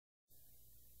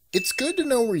It's good to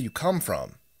know where you come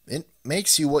from. It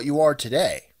makes you what you are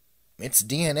today. It's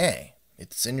DNA.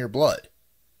 It's in your blood.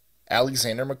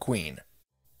 Alexander McQueen.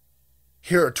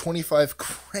 Here are 25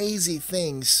 crazy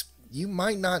things you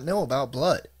might not know about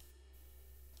blood.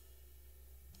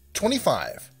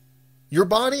 25. Your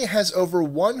body has over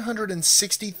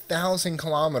 160,000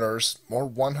 kilometers, or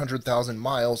 100,000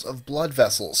 miles, of blood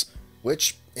vessels,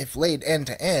 which, if laid end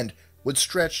to end, would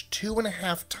stretch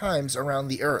 2.5 times around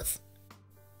the Earth.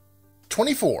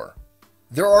 24.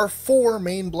 There are 4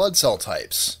 main blood cell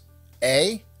types: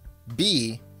 A,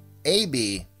 B,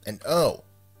 AB, and O.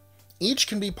 Each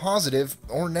can be positive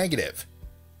or negative.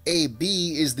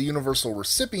 AB is the universal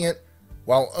recipient,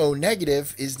 while O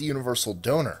negative is the universal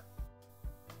donor.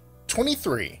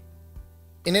 23.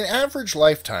 In an average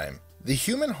lifetime, the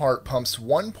human heart pumps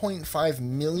 1.5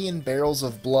 million barrels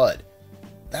of blood.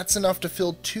 That's enough to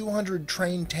fill 200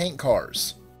 train tank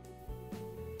cars.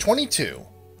 22.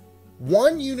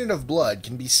 1 unit of blood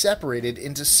can be separated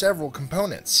into several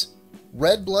components: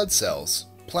 red blood cells,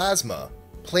 plasma,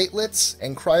 platelets,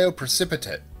 and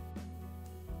cryoprecipitate.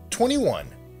 21.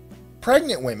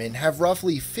 Pregnant women have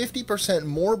roughly 50%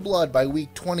 more blood by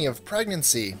week 20 of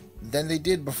pregnancy than they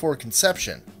did before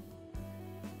conception.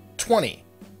 20.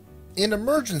 In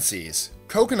emergencies,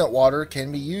 coconut water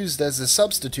can be used as a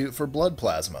substitute for blood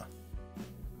plasma.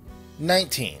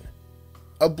 19.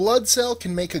 A blood cell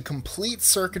can make a complete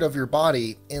circuit of your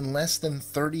body in less than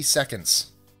 30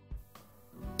 seconds.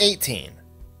 18.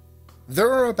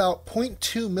 There are about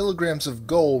 0.2 milligrams of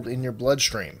gold in your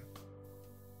bloodstream.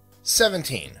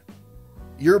 17.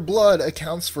 Your blood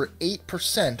accounts for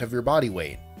 8% of your body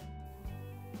weight.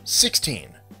 16.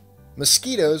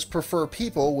 Mosquitoes prefer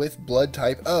people with blood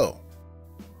type O.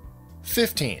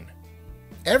 15.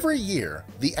 Every year,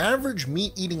 the average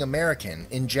meat-eating American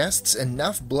ingests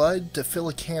enough blood to fill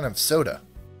a can of soda.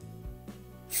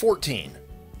 14.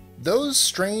 Those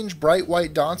strange bright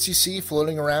white dots you see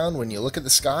floating around when you look at the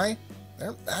sky,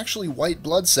 they're actually white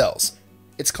blood cells.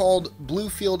 It's called blue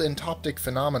field entoptic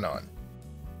phenomenon.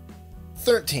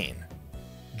 13.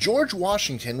 George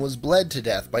Washington was bled to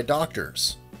death by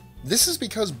doctors. This is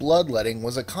because bloodletting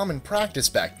was a common practice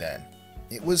back then.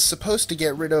 It was supposed to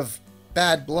get rid of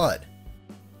bad blood.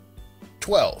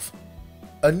 12.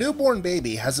 A newborn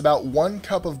baby has about 1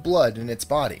 cup of blood in its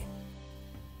body.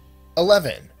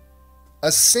 11.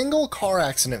 A single car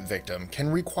accident victim can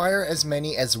require as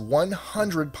many as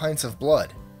 100 pints of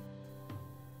blood.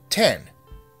 10.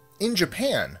 In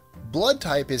Japan, blood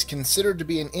type is considered to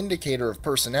be an indicator of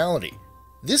personality.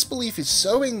 This belief is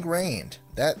so ingrained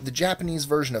that the Japanese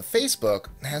version of Facebook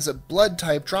has a blood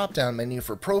type drop-down menu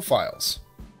for profiles.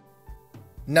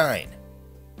 9.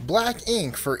 Black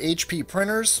ink for HP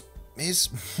printers is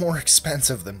more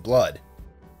expensive than blood.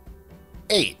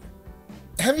 8.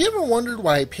 Have you ever wondered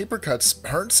why paper cuts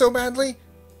hurt so badly?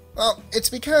 Well,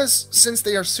 it's because, since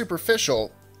they are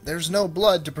superficial, there's no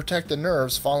blood to protect the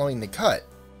nerves following the cut.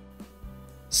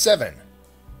 7.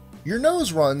 Your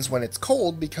nose runs when it's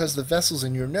cold because the vessels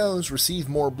in your nose receive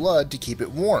more blood to keep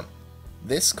it warm.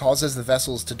 This causes the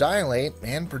vessels to dilate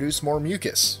and produce more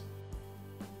mucus.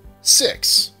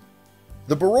 6.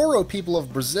 The Bororo people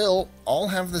of Brazil all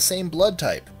have the same blood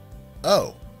type,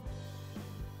 O.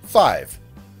 5.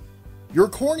 Your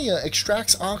cornea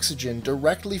extracts oxygen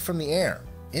directly from the air.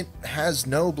 It has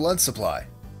no blood supply.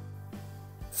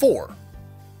 4.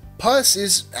 Pus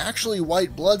is actually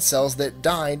white blood cells that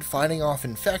died fighting off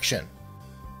infection.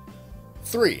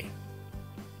 3.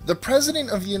 The President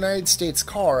of the United States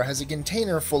car has a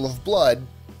container full of blood,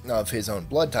 of his own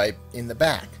blood type, in the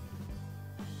back.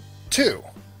 2.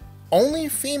 Only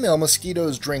female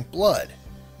mosquitoes drink blood.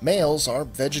 Males are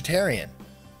vegetarian.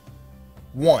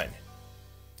 1.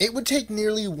 It would take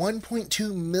nearly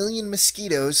 1.2 million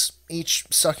mosquitoes, each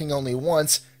sucking only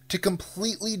once, to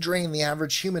completely drain the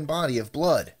average human body of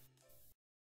blood.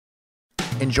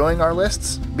 Enjoying our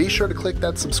lists? Be sure to click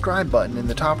that subscribe button in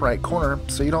the top right corner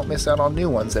so you don't miss out on new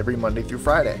ones every Monday through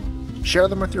Friday. Share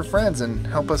them with your friends and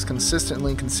help us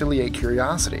consistently conciliate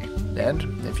curiosity. And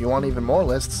if you want even more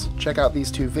lists, check out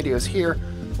these 2 videos here,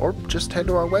 or just head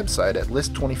to our website at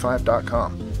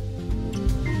list25.com.